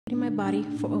in my body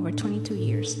for over 22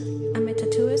 years. I'm a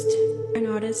tattooist, an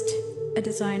artist, a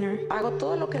designer. I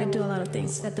do a lot of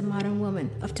things that the modern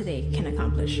woman of today can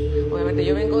accomplish. I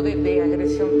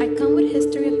come with a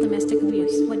history of domestic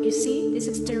abuse. What you see, this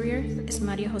exterior, is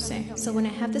María José. So when I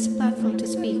have this platform to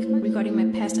speak regarding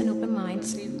my past and open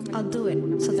minds, I'll do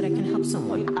it so that I can help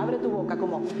someone.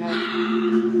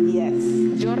 Yes.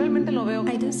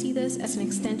 I do see this as an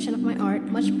extension of my art,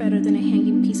 much better than a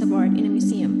hanging piece of art in a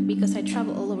museum, because I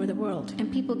travel all over the world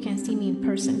and people can't see me in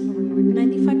person.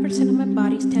 95% of my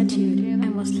body is tattooed,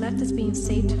 and what's left is being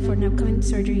saved for an upcoming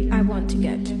surgery I want to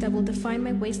get that will define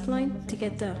my waistline to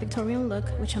get the Victorian look,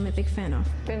 which I'm a big fan of.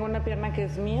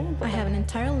 I have an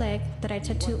entire leg that I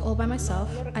tattoo all by myself.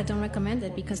 I don't recommend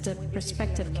it because the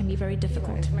perspective can be very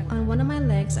difficult. On one of my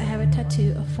legs, I have a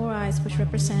tattoo of 4 eyes which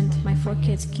represent my 4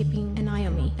 kids keeping an eye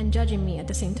on me and judging me at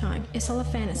the same time. It's all a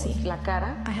fantasy.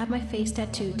 I have my face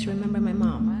tattooed to remember my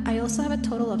mom. I also have a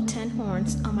total of 10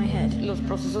 horns on my head.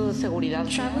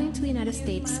 Traveling to the United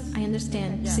States, I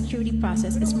understand the security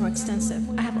process is more extensive.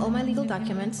 I have all my legal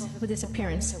documents with this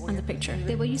appearance on the picture.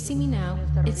 The way you see me now,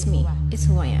 it's me. It's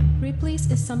who I am. Replace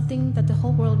is something that the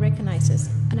whole world recognizes,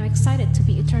 and I'm excited to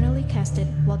be eternally casted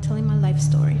while telling my life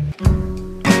story.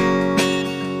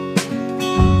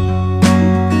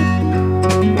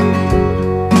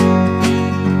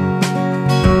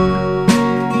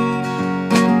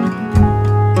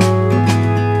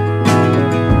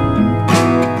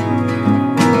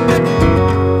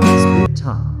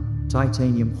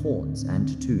 Titanium horns and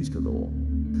tattoos galore.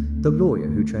 The lawyer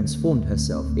who transformed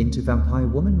herself into Vampire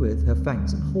Woman with her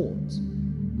fangs and horns.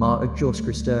 María José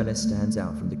Cristerna stands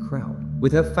out from the crowd.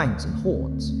 With her fangs and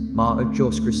horns, María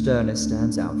José Cristerna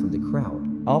stands out from the crowd.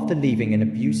 After leaving an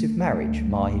abusive marriage,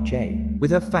 María J.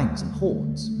 With her fangs and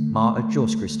horns, María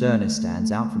José Cristerna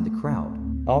stands out from the crowd.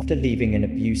 After leaving an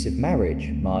abusive marriage,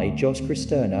 María José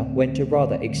Cristerna went to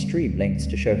rather extreme lengths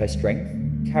to show her strength,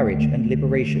 courage and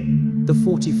liberation. The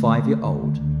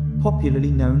 45-year-old,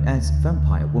 popularly known as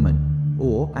Vampire Woman,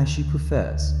 or as she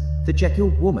prefers, the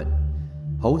Jaguar Woman,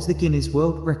 holds the Guinness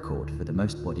World Record for the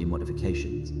most body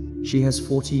modifications. She has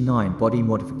 49 body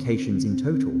modifications in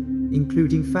total,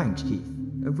 including fanged teeth,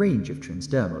 a range of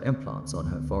transdermal implants on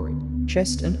her forehead,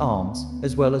 chest and arms,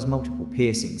 as well as multiple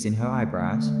piercings in her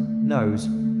eyebrows, nose,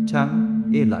 tongue,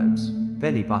 earlobes,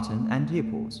 belly button and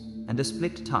nipples, and a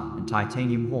split tongue and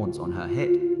titanium horns on her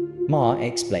head. Ma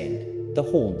explained, "The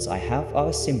horns I have are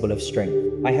a symbol of strength.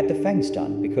 I had the fangs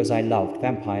done because I loved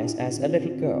vampires as a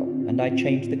little girl, and I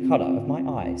changed the color of my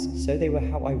eyes so they were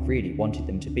how I really wanted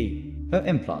them to be." Her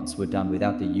implants were done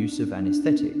without the use of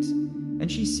anesthetics,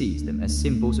 and she sees them as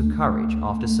symbols of courage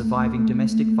after surviving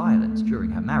domestic violence during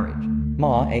her marriage.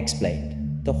 Ma explained,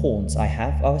 "The horns I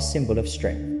have are a symbol of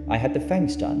strength. I had the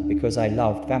fangs done because I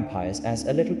loved vampires as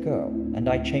a little girl, and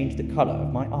I changed the color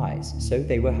of my eyes so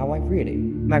they were how I really."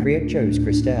 María José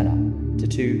Cristerna.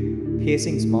 Tattoo,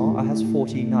 piercings. Ma has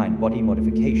 49 body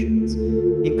modifications,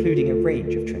 including a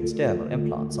range of transdermal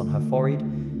implants on her forehead,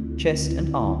 chest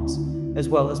and arms, as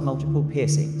well as multiple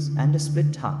piercings and a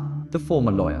split tongue. The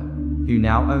former lawyer, who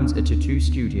now owns a tattoo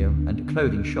studio and a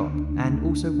clothing shop and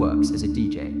also works as a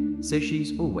DJ, says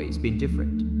she's always been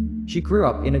different. She grew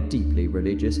up in a deeply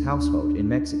religious household in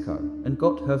Mexico and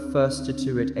got her first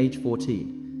tattoo at age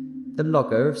 14, the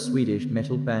logo of Swedish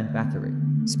metal band Bathory.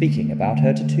 Speaking about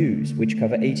her tattoos, which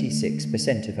cover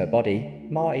 86% of her body,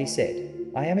 María said,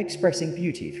 "I am expressing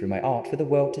beauty through my art for the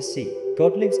world to see.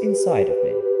 God lives inside of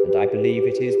me, and I believe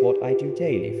it is what I do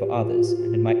daily for others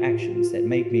and my actions that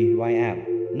make me who I am,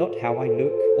 not how I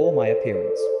look or my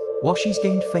appearance." While she's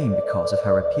gained fame because of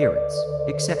her appearance,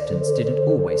 acceptance didn't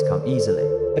always come easily.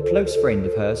 A close friend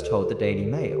of hers told the Daily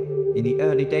Mail, "In the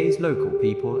early days, local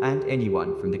people and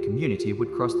anyone from the community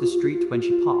would cross the street when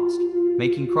she passed,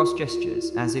 making cross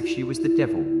gestures as if she was the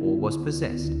devil or was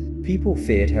possessed. People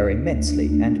feared her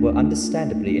immensely and were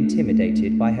understandably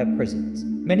intimidated by her presence.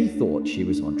 Many thought she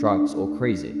was on drugs or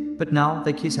crazy, but now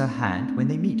they kiss her hand when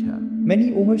they meet her.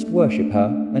 Many almost worship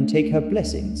her and take her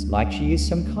blessings like she is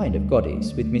some kind of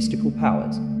goddess with mystical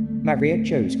powers." María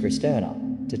José Cristerna.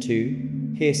 Tattoo,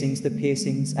 piercings. The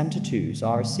piercings and tattoos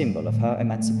are a symbol of her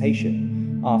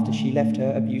emancipation after she left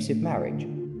her abusive marriage.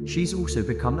 She's also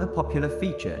become a popular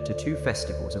feature at tattoo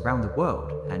festivals around the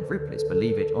world, and Ripley's,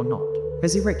 believe it or not,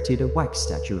 has erected a wax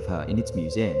statue of her in its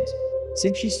museums.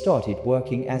 Since she started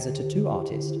working as a tattoo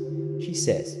artist, she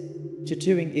says,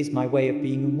 "Tattooing is my way of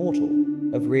being immortal,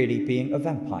 of really being a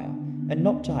vampire, and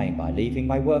not dying by leaving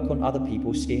my work on other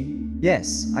people's skin.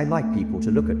 Yes, I like people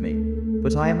to look at me,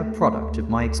 but I am a product of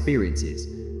my experiences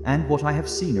and what I have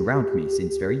seen around me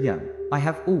since very young. I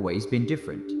have always been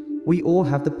different. We all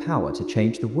have the power to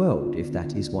change the world if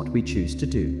that is what we choose to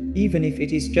do, even if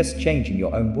it is just changing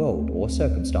your own world or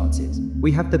circumstances.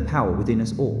 We have the power within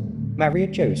us all. María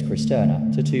José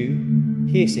Cristerna, tattoo.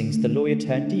 Piercings, the lawyer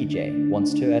turned DJ,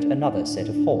 wants to add another set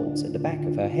of horns at the back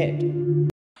of her head.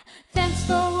 Thanks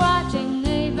for watching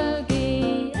Neighbor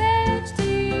Games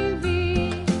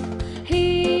TV.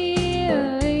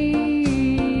 Here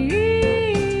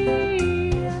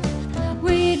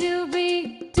we do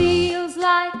big deals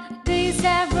like this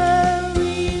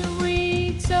every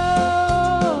week. So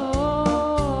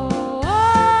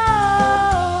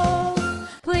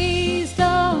please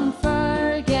don't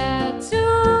forget to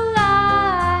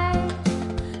like,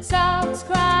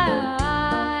 subscribe,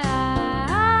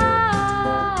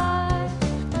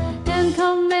 and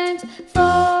comment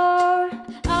for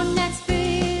our next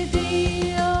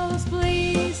videos.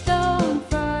 Please don't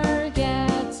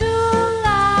forget to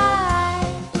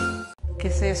like. ¿Qué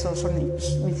es eso?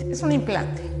 Es un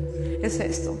implante. Es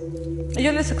esto.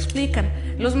 Ellos les explican.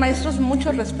 Los maestros,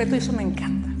 mucho respeto y eso me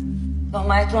encanta. Los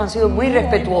maestros han sido muy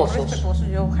respetuosos. Muy respetuosos.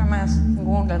 Yo jamás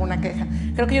tengo alguna queja.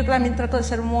 Creo que yo también trato de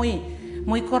ser muy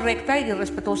correcta y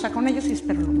respetuosa con ellos y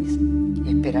espero lo mismo.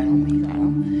 Espera lo mismo.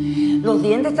 Claro. Los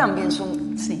dientes también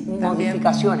son Sí,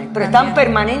 modificaciones, pero también. están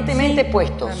permanentemente Sí,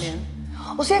 puestos. también.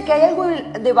 O sea que hay algo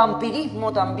de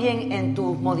vampirismo también en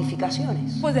tus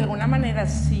modificaciones. Pues de alguna manera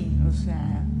sí. O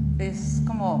sea, es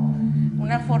como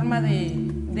una forma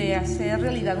de hacer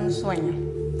realidad un sueño.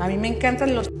 A mí me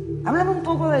encantan los... Háblame un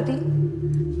poco de ti.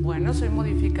 Bueno, soy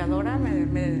modificadora,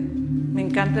 me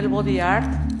encanta el body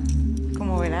art,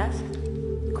 como verás.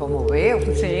 Como veo.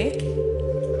 Sí,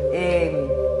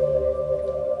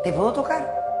 ¿Te puedo tocar?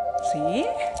 sí.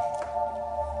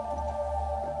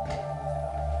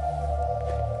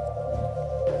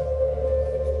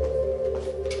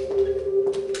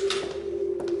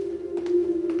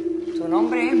 Tu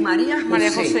nombre es María José. María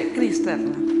José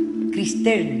Cristerna.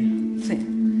 Cristerna. Sí.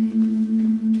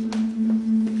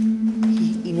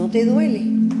 ¿Y no te duele?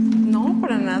 No,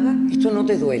 para nada. Esto no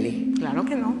te duele. Claro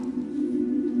que no.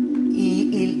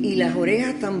 ¿Y las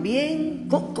orejas también?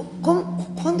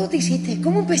 ¿Cuándo te hiciste?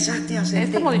 ¿Cómo empezaste a hacerte?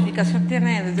 Esta modificación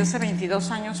tiene desde hace 22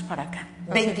 años para acá.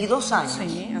 22 años.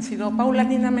 Sí, ha sido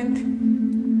paulatinamente.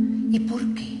 ¿Y por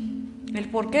qué? ¿El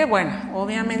por qué? Bueno,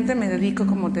 obviamente me dedico,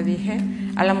 como te dije,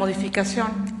 a la modificación.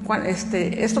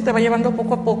 Esto te va llevando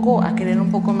poco a poco a querer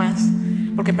un poco más,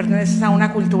 porque perteneces a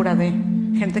una cultura de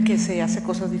gente que se hace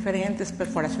cosas diferentes,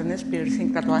 perforaciones,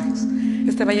 piercing, tatuajes.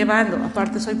 Esto te va llevando.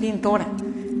 Aparte soy pintora.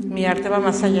 Mi arte va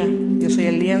más allá. Yo soy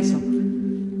el lienzo.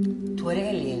 Tú eres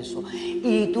el lienzo.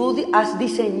 Y tú has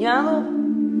diseñado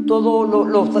todos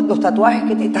los tatuajes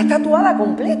que te... ¿Estás tatuada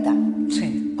completa?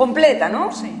 Sí. Completa,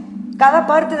 ¿no? Sí. Cada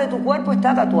parte de tu cuerpo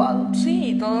está tatuado.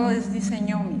 Sí, todo es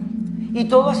diseño mío. Y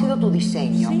todo ha sido tu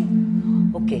diseño. Sí.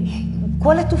 Ok.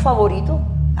 ¿Cuál es tu favorito?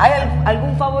 ¿Hay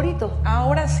algún favorito?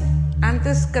 Ahora sí.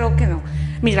 Antes creo que no.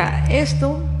 Mira,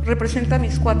 esto representa a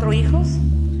mis 4 hijos.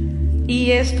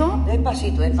 Y esto...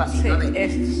 Despacito. Sí, A ver.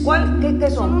 estos. ¿Qué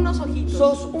son? Son unos ojitos.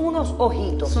 Son unos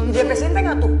ojitos. Son- Y representan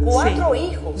a tus 4 Sí,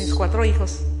 hijos. Mis 4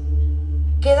 hijos.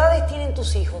 ¿Qué edades tienen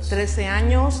tus hijos? 13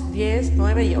 años, 10,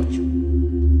 9 y 8.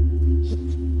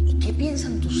 ¿Y qué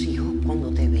piensan tus hijos cuando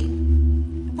te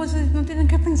ven? Pues no tienen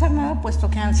que pensar nada, puesto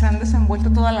que se han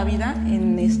desenvuelto toda la vida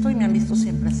en esto y me han visto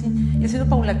siempre así. Y ha sido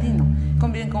paulatino.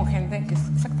 Conviven con gente que es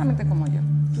exactamente como yo.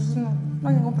 Entonces no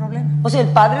hay ningún problema. O sea, el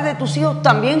padre de tus hijos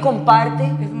también comparte,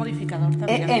 Es modificador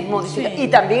también. es modificado, Sí. y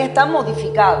también está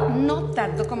modificado. No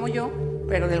tanto como yo,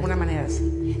 pero de alguna manera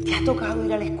sí. ¿Te ha tocado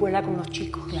ir a la escuela con los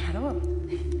chicos? Claro,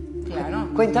 claro.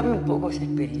 Cuéntame un poco esa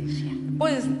experiencia.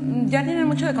 Pues ya tienen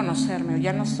mucho de conocerme,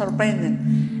 ya nos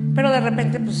sorprenden. Pero de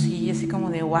repente, pues sí, así como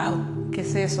de wow, ¿qué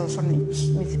es eso?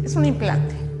 Es un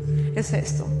implante, es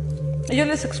esto. Ellos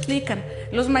les explican.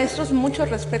 Los maestros, mucho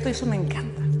respeto y eso me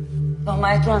encanta. Los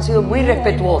maestros han sido muy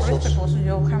respetuosos.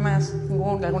 Yo jamás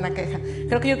tengo alguna queja.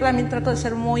 Creo que yo también trato de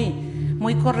ser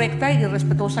muy correcta y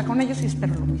respetuosa con ellos y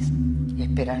espero lo mismo. Y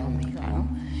esperas lo mismo. Claro.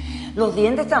 Los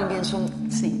dientes también son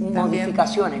Sí, también.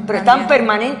 modificaciones, pero También. están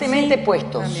permanentemente Sí,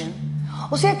 puestos. también.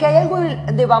 O sea que hay algo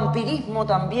de vampirismo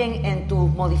también en tus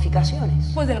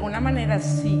modificaciones. Pues de alguna manera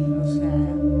sí, o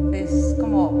sea, es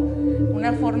como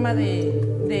una forma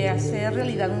de hacer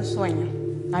realidad un sueño.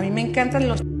 A mí me encantan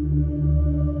los...